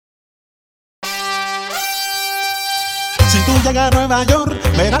llegas a Nueva York,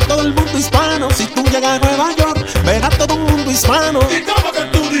 verás todo el mundo hispano. Si tú llegas a Nueva York, verás todo un mundo hispano. ¿Y cómo que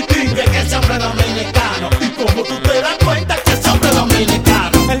tú distingues que ese hombre dominicano? ¿Y cómo tú te das cuenta que ese hombre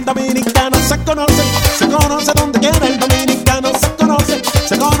dominicano? El dominicano se conoce donde quiera. El dominicano se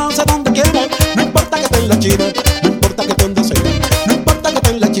conoce donde quiera. No importa que esté en la China, no importa que esté donde sea. No importa que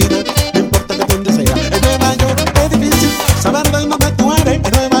esté en la China, no importa que esté donde sea. En Nueva York es difícil saber de dónde tú eres.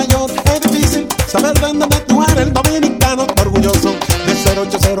 En Nueva York es difícil saber de dónde tú eres. El dominicano está orgulloso de ser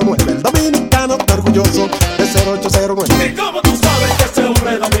 809. El dominicano está orgulloso de ser 809. ¿Y cómo tú sabes que ese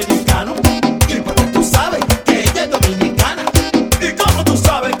hombre es dominicano? ¿Y cómo tú sabes que ella es dominicana? ¿Y cómo tú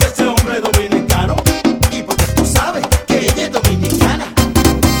sabes que ese hombre es dominicano? ¿Y por qué tú sabes que ella es dominicana?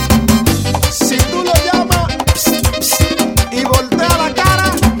 Si tú lo llamas y voltea la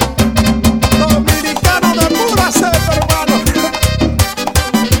cara, dominicano de pura cepa, hermano.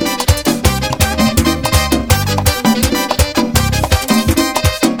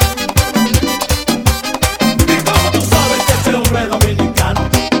 ¿Y cómo tú sabes que ese hombre es dominicano?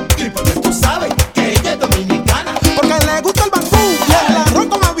 ¿Y por qué tú sabes que ella es dominicana? Porque le gusta el bambú y el arroz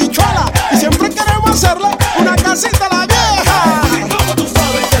con habichuela, y siempre queremos hacerle una casita a la vieja. ¿Y cómo tú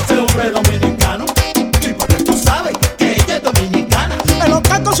sabes que ese hombre es dominicano? ¿Y por qué tú sabes que ella es dominicana? En los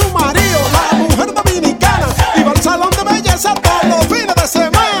tacos su marido, la mujer dominicana, y va al salón de belleza todos los fines de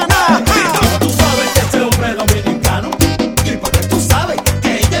semana. ¿Y cómo tú sabes que ese hombre es dominicano? ¿Y por qué tú sabes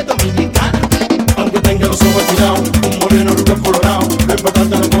que ella es dominicana? Aunque tenga los ojos tirados, un moreno rubio colorado, lo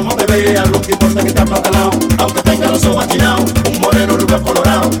importante no es cómo te veas, lo que importa es que esté aplatanao. Aunque tenga los ojos tirados, un moreno rubio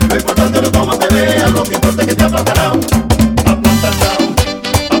colorado, lo importante no es cómo te veas, lo que importa es que esté aplatanao. Aplatanao,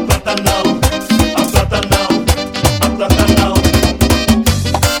 aplatanao, aplatanao, aplatanao.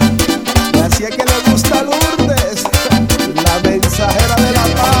 Y así es que le gusta a Lourdes, la mensajera de la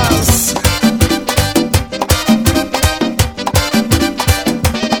paz.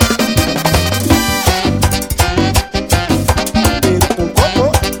 Y un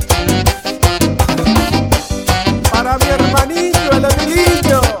coco para mi hermanillo, el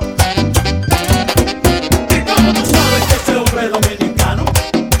Emilillo. ¿Y cómo tú sabes que ese hombre es dominicano?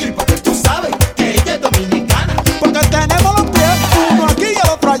 ¿Y por qué tú sabes que ella es dominicana? Porque tenemos los pies, uno aquí y el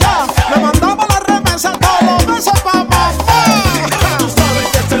otro allá. Le mandamos la remesa todos los meses pa' mamá. ¿Tú sabes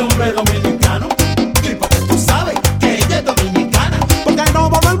que ese hombre es dominicano? ¿Y por qué tú sabes que ella es dominicana? Porque nos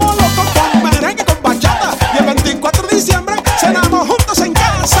volvemos locos con merengue, con bachata. Y el 24 de diciembre cenamos juntos en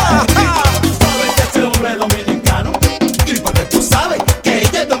casa. ¿Tú sabes que ese hombre es dominicano? ¿Y por qué tú sabes que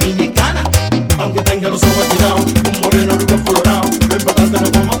ella es dominicana? Aunque tenga los ojos tirados, un moreno rubio colorado, lo importante no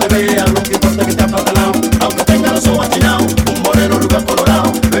es cómo te veas, lo que importa es que esté aplatanao. Aunque tenga los ojos tirados, un moreno rubio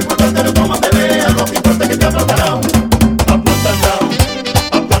colorado, lo importante no es cómo te veas, lo que importa es que esté aplatanao. Aplatanao,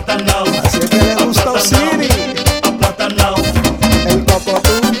 aplatanao, Así es que le gusta a Osiri, aplatanao. el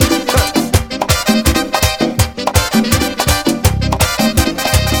cocotú.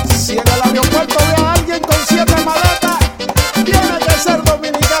 Si en el aeropuerto ve a alguien con 7 maletas, tiene que ser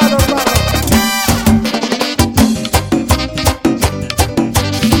dominicano, hermano.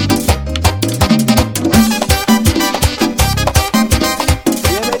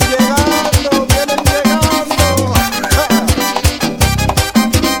 Vienen llegando, vienen llegando.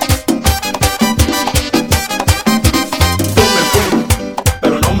 Yo me fui,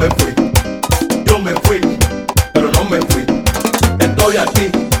 pero no me fui. Yo me fui, pero no me fui. Estoy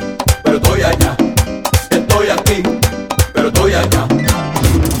aquí